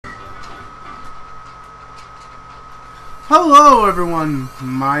Hello everyone,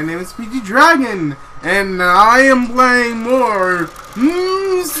 my name is PGDragon, and I am playing more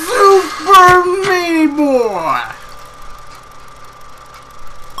Super Meat Boy!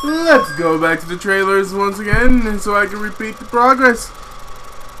 Let's go back to the trailers once again, so I can repeat the progress.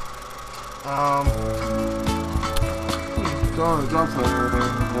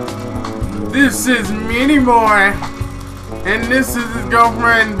 This is Meaty Boy, and this is his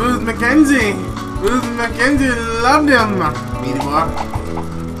girlfriend, Booth Mackenzie. Booth Mackenzie loved him, Meaty Boy.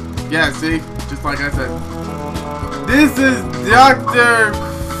 Yeah, see? Just like I said. This is Dr.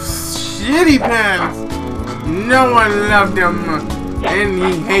 Shitty Pants. No one loved him, and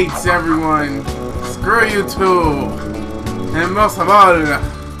he hates everyone. Screw you too. And most of all,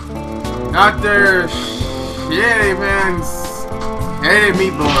 Dr. Shitty Pants hated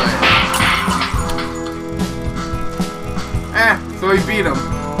Meat Boy. So he beat him.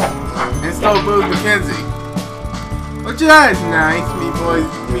 And stole Booth Mackenzie. Which is nice,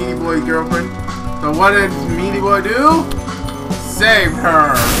 Meaty Boy's girlfriend. So what did Meaty Boy do? Saved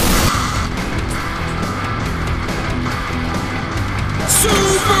her.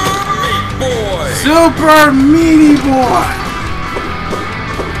 Super Meat Boy! Super Meaty Boy!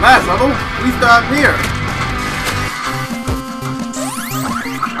 Last level, we start here.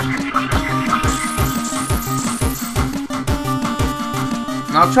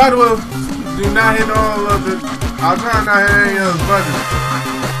 And I'll try to do not hit all of the. I'll try not to hit any of the buttons.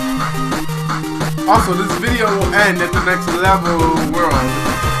 Also, this video will end at the next level world.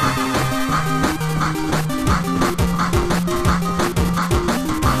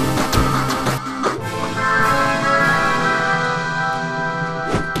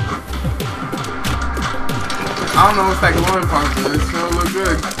 I don't know what's that glowing part, but it still look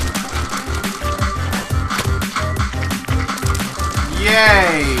good.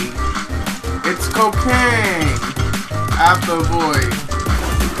 Yay! It's cocaine! After boy.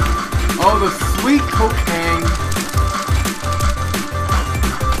 Oh, the sweet cocaine.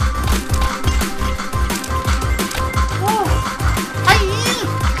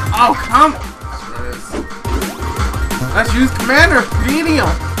 Oh, come! Let's use Commander Video.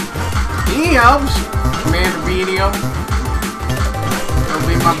 He helps. Commander Video. He'll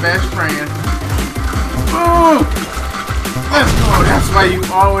be my best friend. Ooh! Let's go. That's why you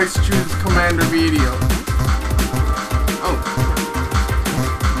always choose Commander Video.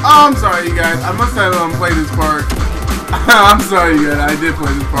 Oh, I'm sorry, you guys. I must have played this part. I'm sorry, you guys. I did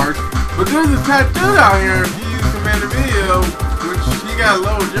play this part. But there's a tattoo down here. If you use Commander Video, which he got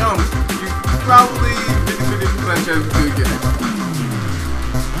low jumps, you probably 50% chance to get it.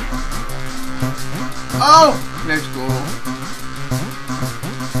 Oh, next goal.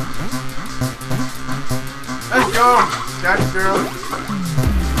 Let's go. Gotcha, girl.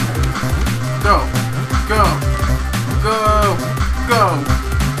 Go. Go. Go. Go.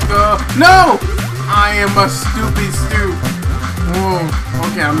 Go. No! I am a stupid stoop. Whoa.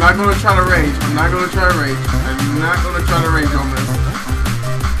 Okay, I'm not gonna try to rage. I'm not gonna try to rage. I'm not gonna try to rage on this.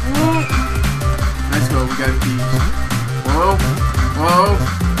 Let's go. We got these. Whoa. Whoa.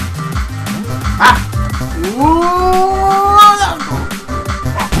 Ah! Whoa! Let's go.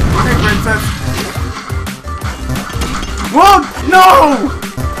 Okay, princess. Whoa! No!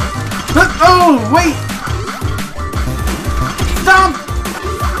 Oh, wait! Stop!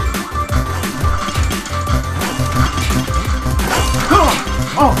 Oh!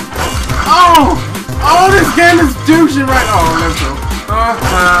 Oh! Oh! Oh, this game is douching right now. Oh, let's go.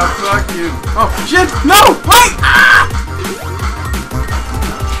 Fuck you. Oh, shit! No! Wait! Ah!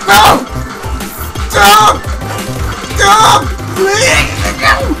 No! Stop! Stop! Please!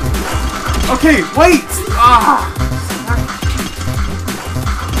 Okay, wait! Ah!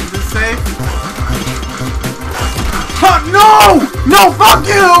 Safe. Huh, no! No, fuck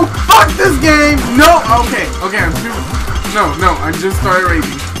you! Fuck this game! No! Okay, okay, I'm too... No, I just started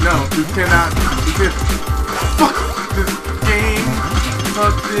raging. No, this cannot... Fuck this game!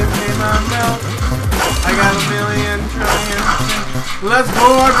 Fuck this in my mouth. I got a million trillion... Let's go,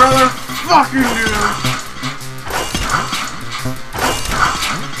 my brother! Fucking dude!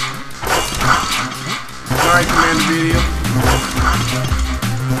 Alright, Commander Video.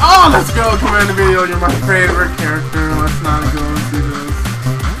 Oh, let's go, Commander Video. You're my favorite character. Let's not go into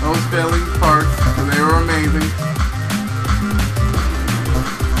those failing parts, because they were amazing.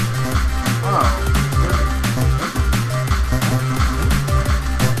 Oh.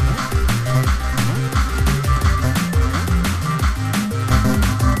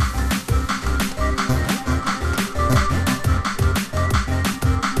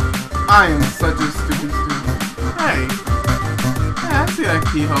 I am such a stupid student. Hey. Yeah, I see that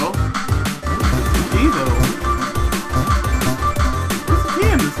keyhole. Key though.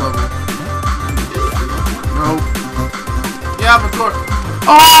 Yeah, of course.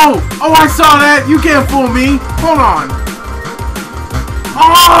 Oh! Oh, I saw that! You can't fool me! Hold on!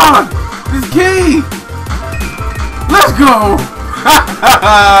 Oh! This key! Let's go!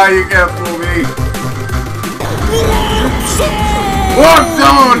 You can't fool me! Warp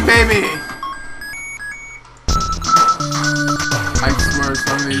zone, baby! I swear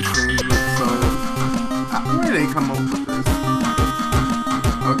some of these things look so... Where did they come up with this?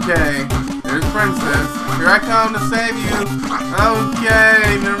 Okay, there's Princess. Here I come to save you.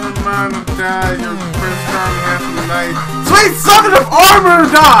 Okay, never mind, I'm dead. Your Prince Charming half of the night. Sweet summon of armor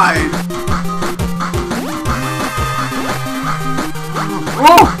died!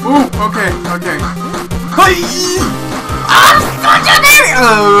 Oh, okay, okay. I'm such a baby!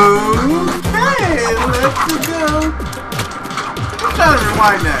 Okay, let's go. I'm trying to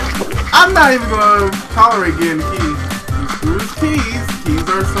rewind that. I'm not even going to tolerate getting keys. Screws keys. Keys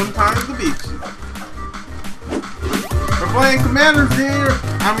are sometimes the beach. We're playing Commander's here.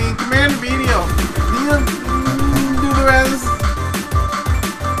 I mean, Commander video. Do the rest.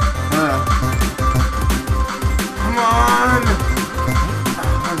 Come on.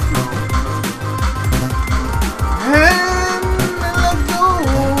 Let's go. And let's go.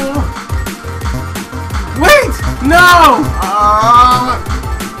 Wait! No!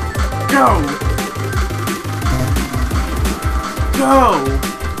 Go! Go!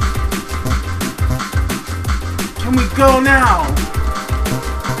 Can we go now?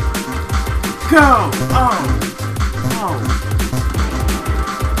 Go! Oh! Oh!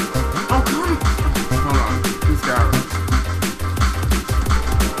 Oh, come! Hold on. This guy.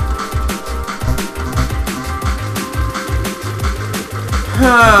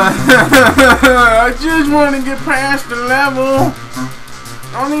 I just want to get past the level.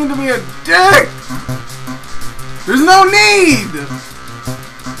 I don't need to be a dick. There's no need.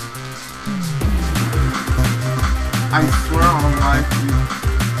 I swear on life.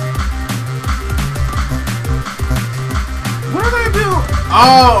 What did I do?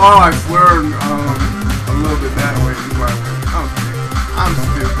 Oh, I swear a little bit that way is my way. Okay. I'm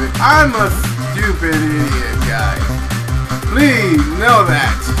stupid. I'm a stupid idiot guy. Please know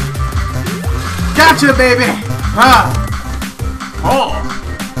that. Gotcha, baby. Huh.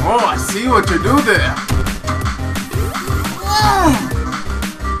 Oh, I see what you do there.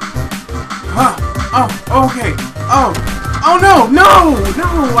 Oh, okay. Oh no,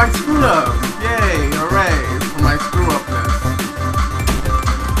 I screwed up. Yay, hooray for my screw upness.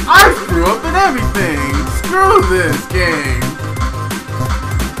 I screw up at everything. Screw this game.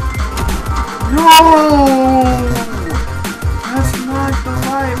 No, that's not the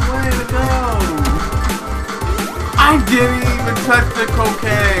right way to go. I didn't even touch the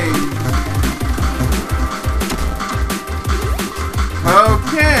cocaine.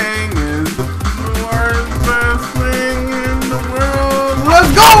 Cocaine is the worst best thing in the world.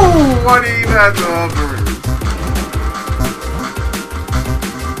 Let's go! What do you have to offer?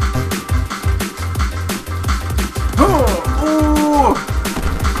 Oh!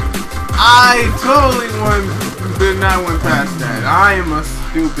 I totally did not went past that. I am a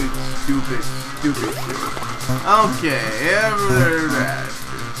stupid. Okay, ever that.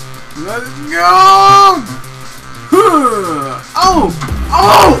 Let's go!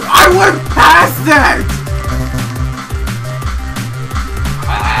 Oh! I went past that!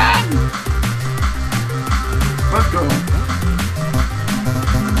 Let's go.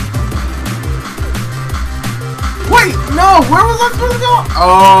 Wait, no! Where was I supposed to go?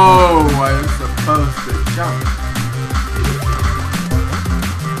 Oh, I was supposed to jump.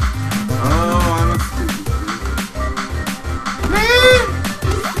 Oh, I'm a stupid.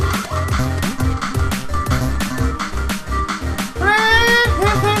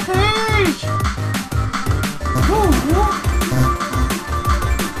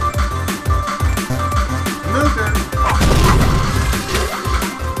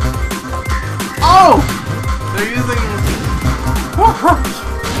 Oh! They're using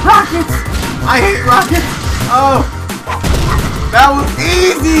rockets! I hate rockets! Oh! That was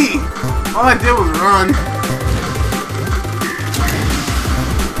easy! All I did was run.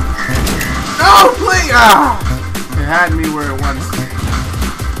 No, please! Ah! It had me where it wants me.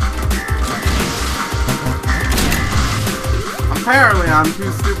 Apparently, I'm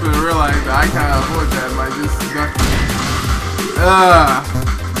too stupid to realize that I can't avoid that by just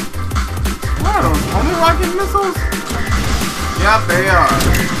what are those, homing rocket missiles? Yep, they are.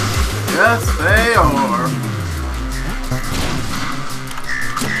 Yes, they are.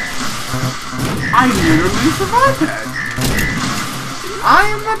 I literally survived that. I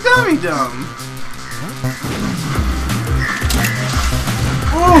am a dummy-dumb.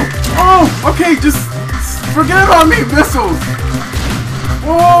 Oh, okay, just Forget about me, missiles!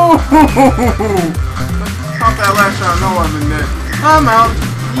 Whoa! Pop that last shot, no I'm in there. I'm out.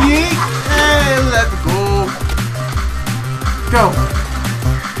 Yeet! Hey, let's go. Go.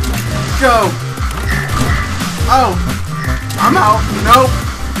 Go. Oh. I'm out. Nope.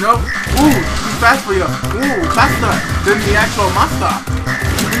 Nope. Ooh, too fast for you. Ooh, faster than the actual master.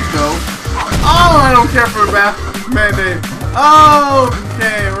 Please go. Oh, I don't care for a band-aid. Oh,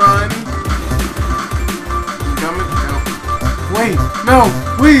 okay, run. Coming. No. Wait, no,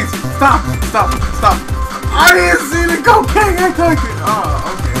 please, stop, stop, stop. I didn't see the cocaine. I took it.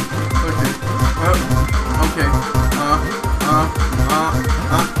 Oh, okay, okay, okay.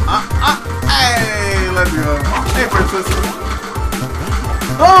 Hey, let's go. Hey, princess.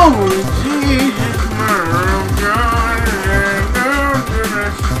 Oh, Jesus,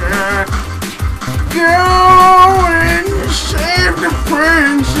 go and save the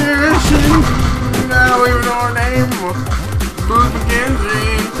princess. Now we know her name. Boo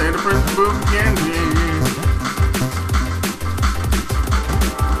McKenzie. Save the princess, Boo McKenzie.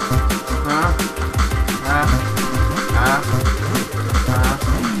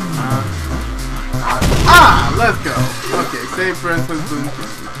 Let's go. Okay, save princess, Boo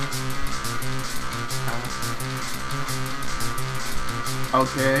McKenzie.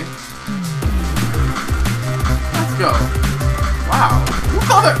 Okay. Let's go. Wow. Who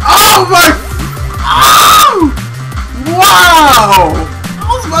called it? Oh my! Oh! Wow! I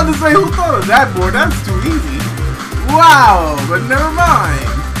was about to say, who thought of that board? That's too easy. Wow, but never mind.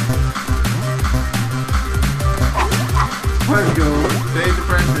 Let's go. Save the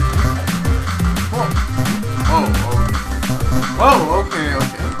princess. Whoa. Oh, okay. Oh, okay,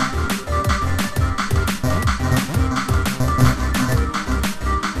 okay.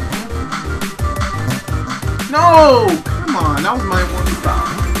 No! Come on, that was my one stop.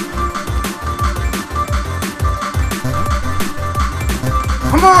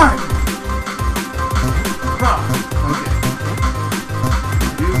 Come on! Huh. Okay.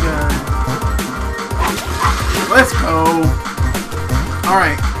 You guys. Let's go.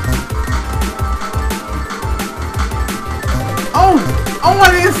 Alright. Oh! Oh,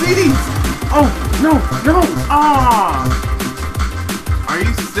 I didn't see these! Oh, no, no! Ah! Are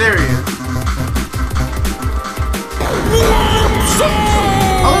you serious?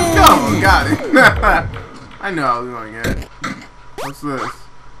 Oh, let's go! Got it. I know I was going to get it. What's this?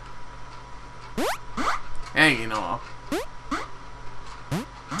 Hanging off.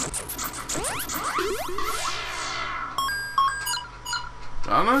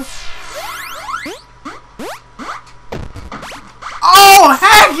 Donna? Oh,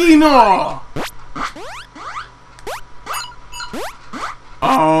 hanging off!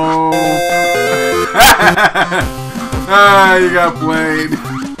 Oh. Ah, you got played.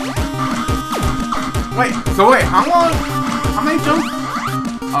 Wait, so wait, how long? How many jumps?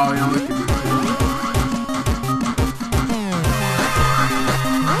 Oh, you only can do 2.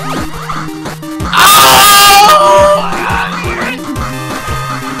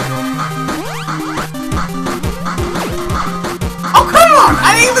 Oh, come on! I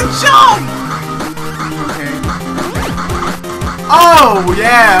didn't even jump! Okay. Oh,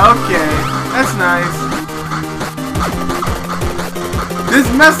 yeah, okay. That's nice. This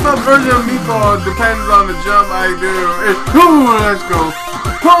messed up version of Meatball depends on the jump I do. Ooh, let's go.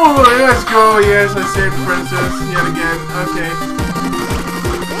 Oh, let's go. Yes, I saved the princess yet again. Okay.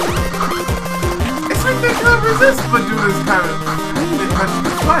 It's like they can't resist but do this kind of... They touch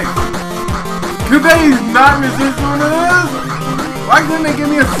the spike. Could they not resist doing this? Why couldn't they give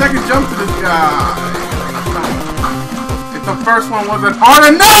me a second jump to this guy? If the first one wasn't hard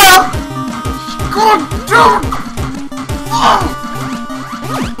enough! God damn it! Oh.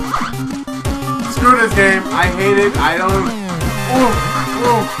 Screw this game. I hate it. I don't... Ooh,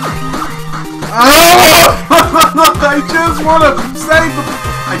 ooh. Oh! I just want to save the...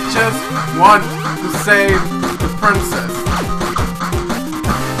 I just want to save the princess.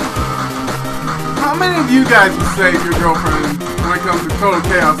 How many of you guys would save your girlfriend when it comes to total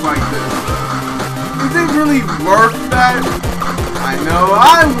chaos like this? Is it really worth that? I know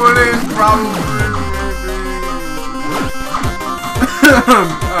I wouldn't probably...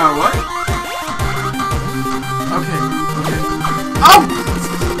 what? Okay, okay. Oh!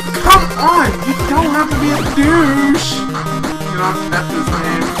 Come on! You don't have to be a douche! You know, F this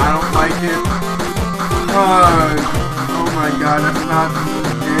game. I don't like it. Oh my god, that's not the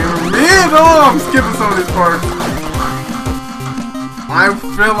game. I'm skipping some of this part. I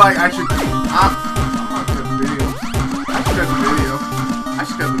feel like I should... I'm gonna cut the video. I should cut the video. I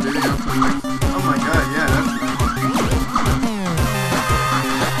should cut the video. Oh my god, yeah, that's...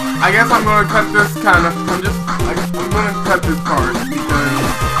 I guess I'm gonna cut this kind of. I'm gonna cut this part because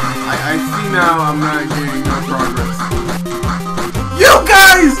I see now I'm not getting no progress. You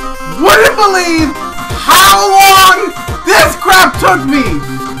guys wouldn't believe how long this crap took me.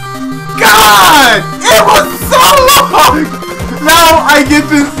 God, it was so long. Now I get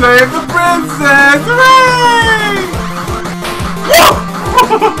to save the princess. Hooray!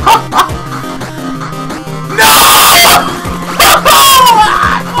 No!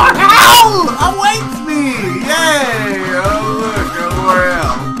 More hell awaits me! Yay! Oh look, more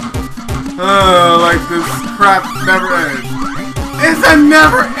hell. Like this crap never ends. It's a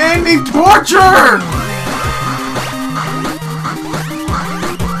never-ending torture!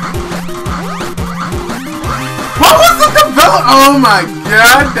 What was the develop? Oh my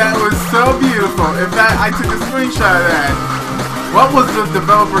god, that was so beautiful. In fact, I took a screenshot of that. What was the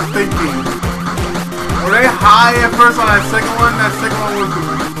developer thinking? Were they high at first on that second one? That second one was the...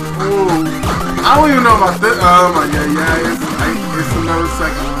 Ooh. I don't even know about this. Oh my god, yeah, it's another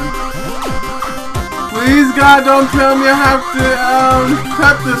second one. Please, God, don't tell me I have to,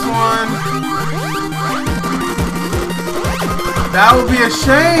 cut this one. That would be a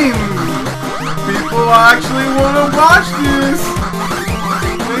shame. People actually want to watch this.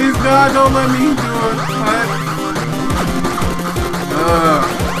 Please, God, don't let me do it.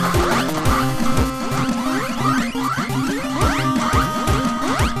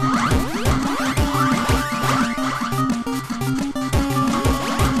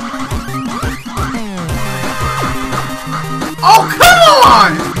 Oh, come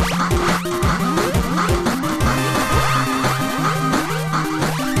on!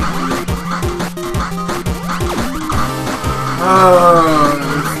 Oh,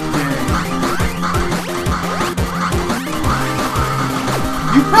 this game.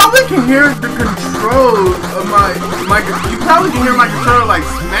 You probably can hear the control of my you probably can hear my controller like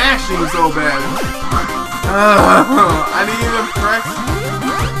smashing so bad. I didn't even press.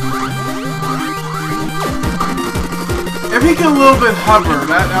 If he can a little bit hover,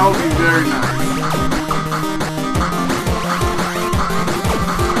 that would be very nice.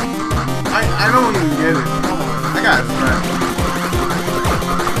 I don't even get it. Come on. I got scratch.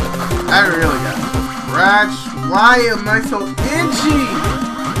 I really got scratch. Why am I so itchy?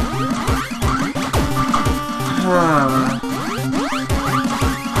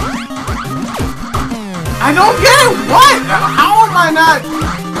 I don't get it. What? How am I not?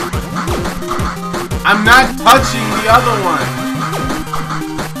 I'm not touching the other one.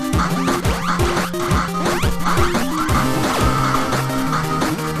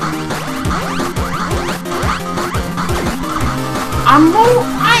 I'm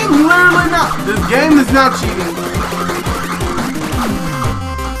literally not. This game is not cheating.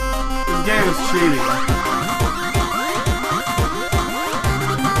 This game is cheating.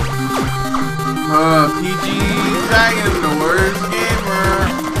 PGDragon, the worst gamer.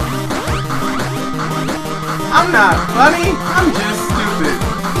 I'm not funny, I'm just stupid.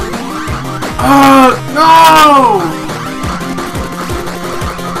 No!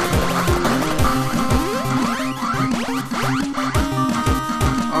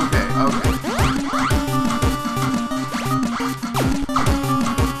 Okay.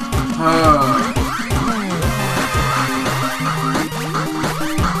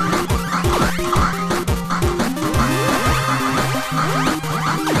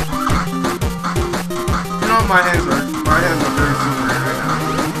 My hands are very super right now.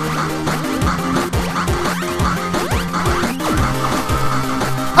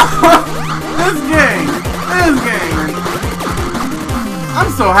 This game.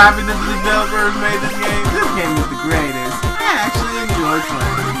 I'm so happy that the developers made this game. This game is the greatest. I actually enjoy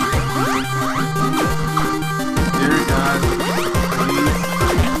playing. Dear God, please,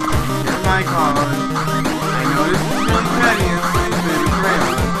 hear my calling. I know this is really petty and stupid and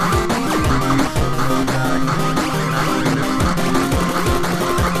crayon.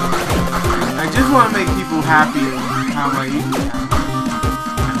 I just want to make people happy and how I used to be happy.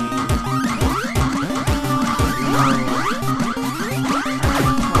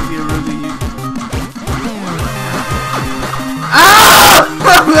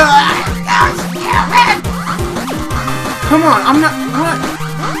 Come on, I'm not. What?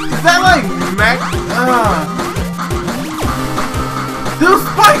 Is that like mech? Those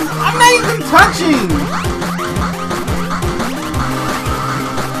spikes! I'm not even touching!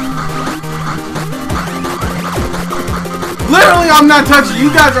 Literally, I'm not touching.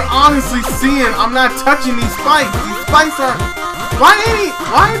 You guys are honestly seeing I'm not touching these spikes. These spikes are. Why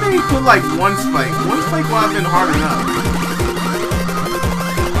did they put like one spike? One spike would have been hard enough.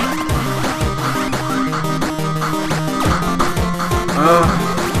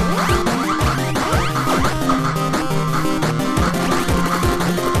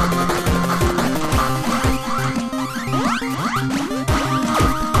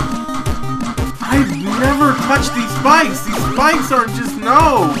 touch these spikes. These spikes are just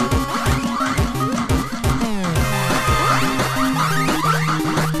no.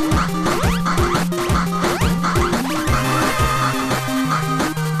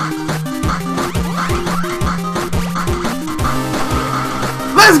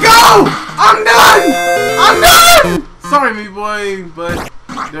 Let's go! I'm done! I'm done! Sorry, me boy, but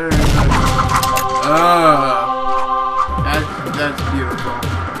there's that's beautiful.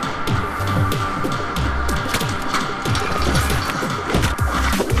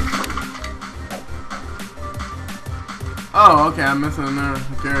 Oh, okay, I'm missing another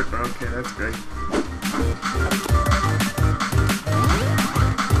character. Okay, that's great.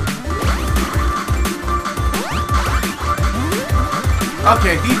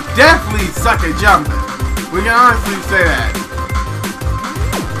 Okay, he definitely suck at jumping. We can honestly say that.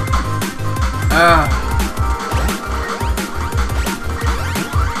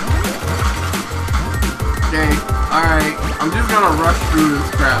 Okay, alright. I'm just gonna rush through this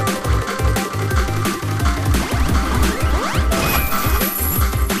crap.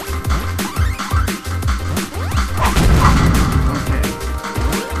 Okay.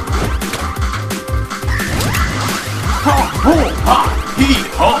 Ha, ho, ha, he,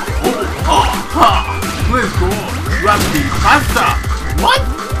 ho, ho, ha, ha. Let's go. Rugby, pasta. What?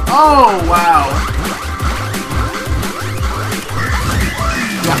 Oh, wow.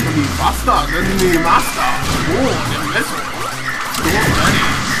 Rugby, pasta. Doesn't need pasta. Oh, this one.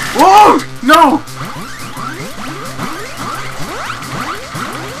 Oh, no.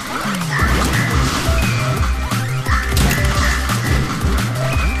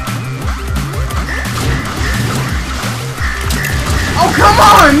 Oh, come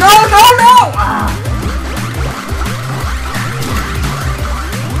on! No, no, no! Ah.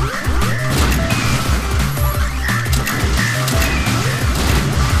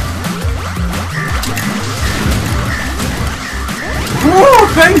 Woo!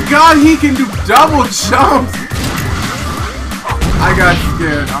 Thank God he can do double jumps! I got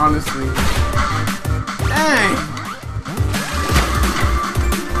scared, honestly. Dang!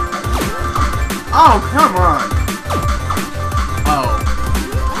 Oh, come on! Oh.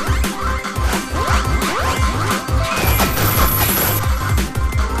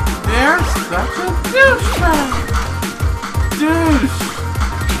 There's such a douchebag! Douche!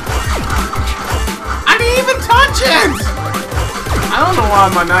 I didn't even touch it! I don't know why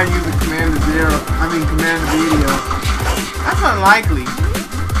am I not using Command Video. That's unlikely.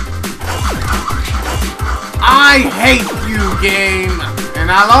 I hate you, game! And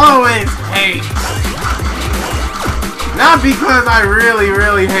I'll always hate. Not because I really,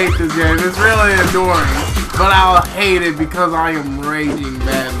 really hate this game. It's really enduring. But I'll hate it because I am raging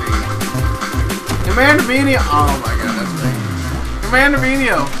badly. Command Video. Oh my god, that's right. Command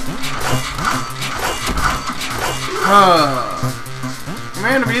Video.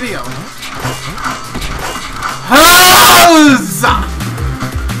 Command Video. Huzzah!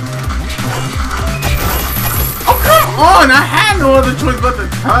 Oh, come on! I had no other choice but to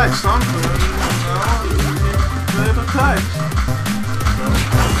touch something. Little touch.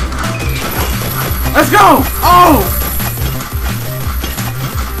 Let's go! Oh!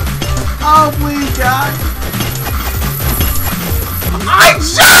 Oh, please, God. I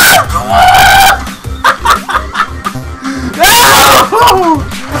jumped! No!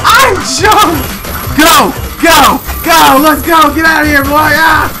 I jumped! Go! Go! Go! Let's go! Get out of here, boy!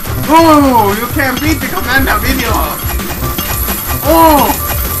 Ah! Oh! You can't beat the Command Video! Oh!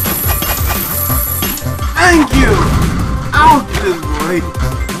 Thank you! Ouch, this boy!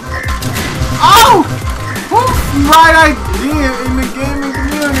 Oh! Whose right idea in the gaming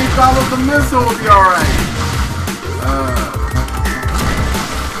community follow the missile will be alright?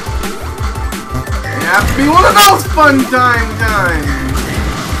 It has to be one of those fun times.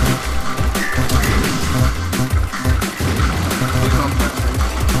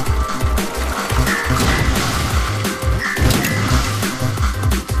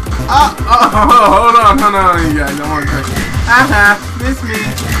 Hold on, you guys, don't want to touch me. Haha, miss me.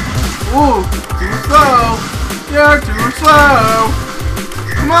 Ooh, too slow. You're too slow.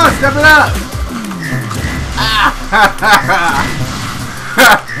 Come on, step it up.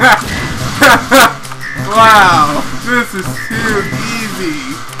 Wow, this is too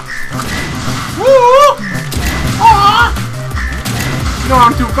easy. Woo! Ah! No,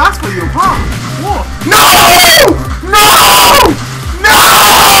 I'm too fast for you, huh? Whoa. No! No!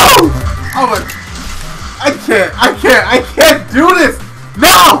 No! Oh my! I can't do this!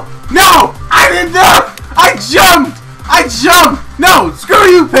 No! No! I didn't do it! I jumped! No! Screw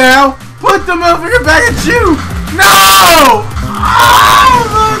you, pal! Put the motherfucker back at you! No! Oh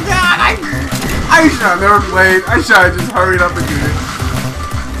my god! I should have never played. I should have just hurried up and did it.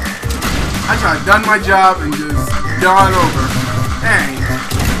 I should have done my job and just gone over. Dang.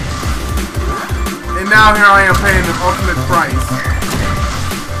 And now here I am paying the ultimate price.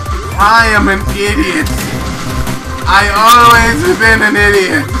 I am an idiot. I always have been an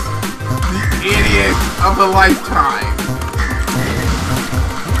idiot. The idiot of a lifetime.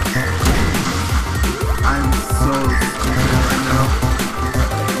 I'm so stupid right now.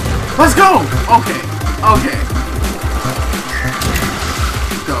 Let's go! Okay. Okay.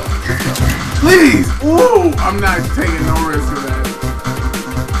 Go. Please! Ooh! I'm not taking no risk of that.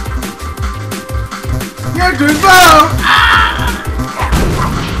 You're too slow! Ah!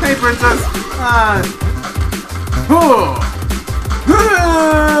 Hey, princess!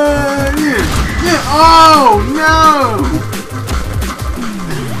 Yeah. Oh, no!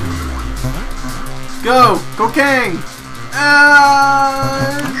 Go! Cocaine!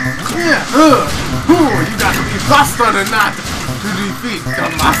 Yeah! You got to be faster than that to defeat the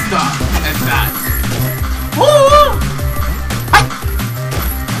master and that. Oh!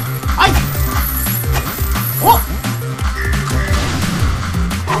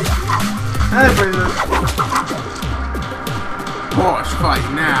 Hey, princess. Boss fight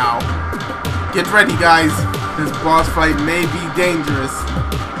now. Get ready, guys. This boss fight may be dangerous.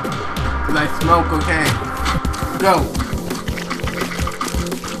 Cause I smell cocaine. Go.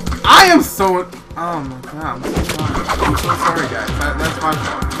 I am so. Oh my god, I'm so sorry, guys. That's my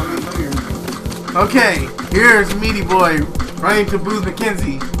fault. Let me. Okay, here's Meaty Boy running to Booze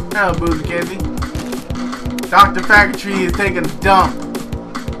McKenzie. Hello, Booze McKenzie. Dr. Faggotry is taking a dump.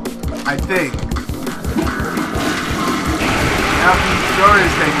 I think. Alfie Shore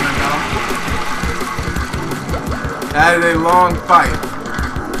is taking a dump. That is a long fight.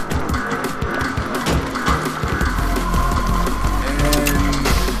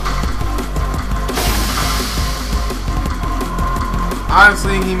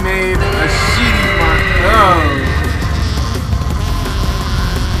 Honestly, he made a shitty one. Oh.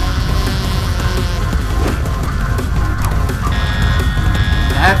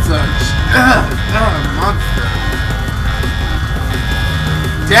 That's a monster.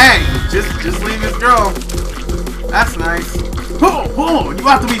 Dang, just leave this girl. That's nice. Oh, you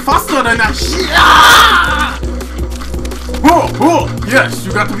have to be faster than that shit. Oh, yes,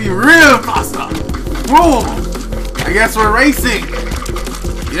 you got to be real faster. Oh, I guess we're racing.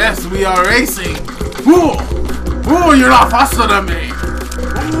 Yes, we are racing. Oh, you're not faster than me.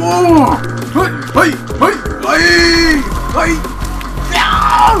 Oh, hey.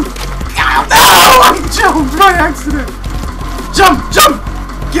 No, I jumped by accident. Jump.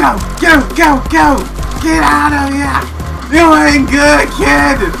 Go. Get out of here. You ain't good,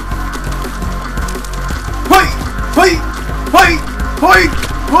 kid. Wait.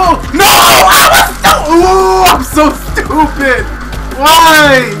 Oh, no, I'm so stupid.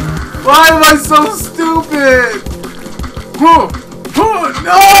 Why am I so stupid? Oh,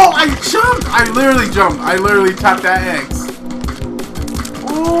 no! I jumped! I literally jumped. I literally tapped that X.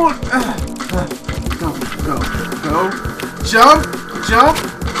 Oh, go. Jump!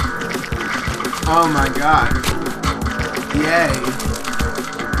 Oh my god. Yay.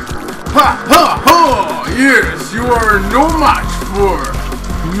 Ha! Yes, you are no match for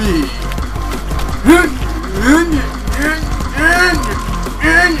me.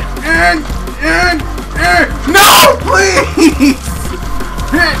 No, please!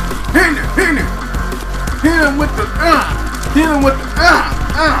 Hit him with the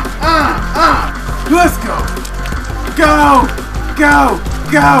Let's go! Go!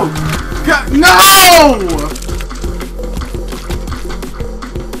 No!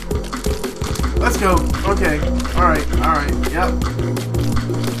 Let's go. Okay. Alright. Yep.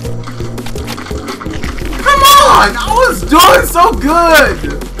 Come on! I was doing so good!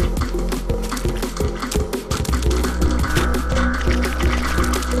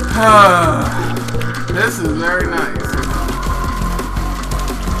 This is very nice.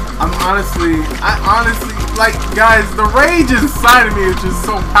 I honestly, like, guys, the rage inside of me is just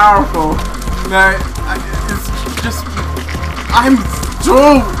so powerful that it's just, I'm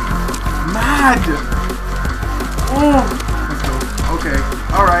so mad. Oh, let's go. Okay.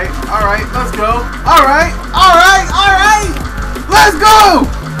 Alright, let's go. Alright, let's go!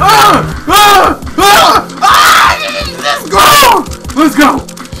 Let's go!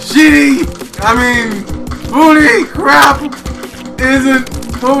 Shitty, booty crap isn't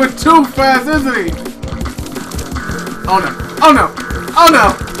moving too fast, isn't he? Oh no!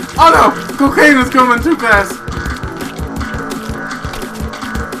 Cocaine is coming too fast.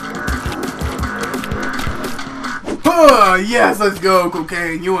 Oh, yes, let's go,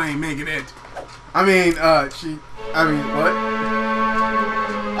 cocaine. You ain't making it. I mean, what?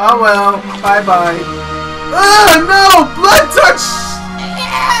 Oh well, bye-bye. No! Blood touch!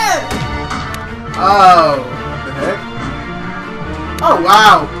 Oh, what the heck? Oh,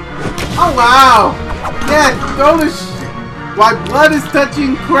 wow. Oh, wow. Yeah, throw this shit. Why blood is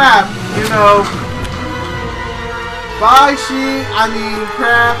touching crap, you know. Bye, shit. I mean,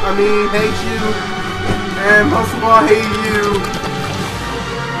 crap. I mean, hate you. And most of all, hate you.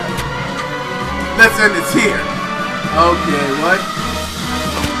 Let's end this here. Okay, what?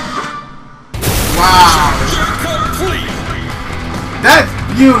 Wow. That's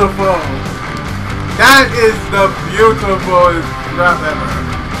beautiful. That is the beautiful crap ever.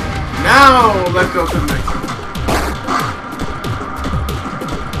 Now, let's go to the next one.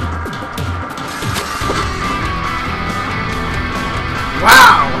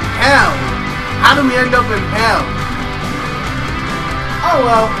 Wow, hell. How do we end up in hell? Oh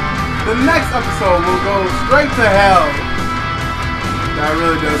well, the next episode will go straight to hell. That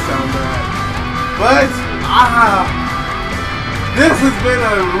really does sound bad. But, this has been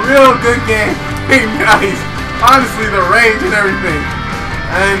a real good game. Nice. Honestly, the range and everything.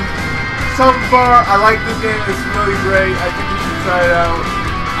 And so far, I like this game. It's really great. I think you should try it out.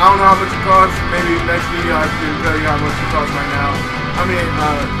 I don't know how much it costs. Maybe next video I can tell you how much it costs right now. I mean,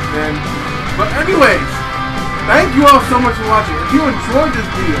 then. But anyways, thank you all so much for watching. If you enjoyed this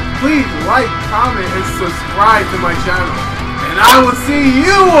video, please like, comment, and subscribe to my channel. And I will see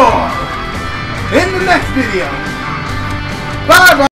you all in the next video. Bye bye.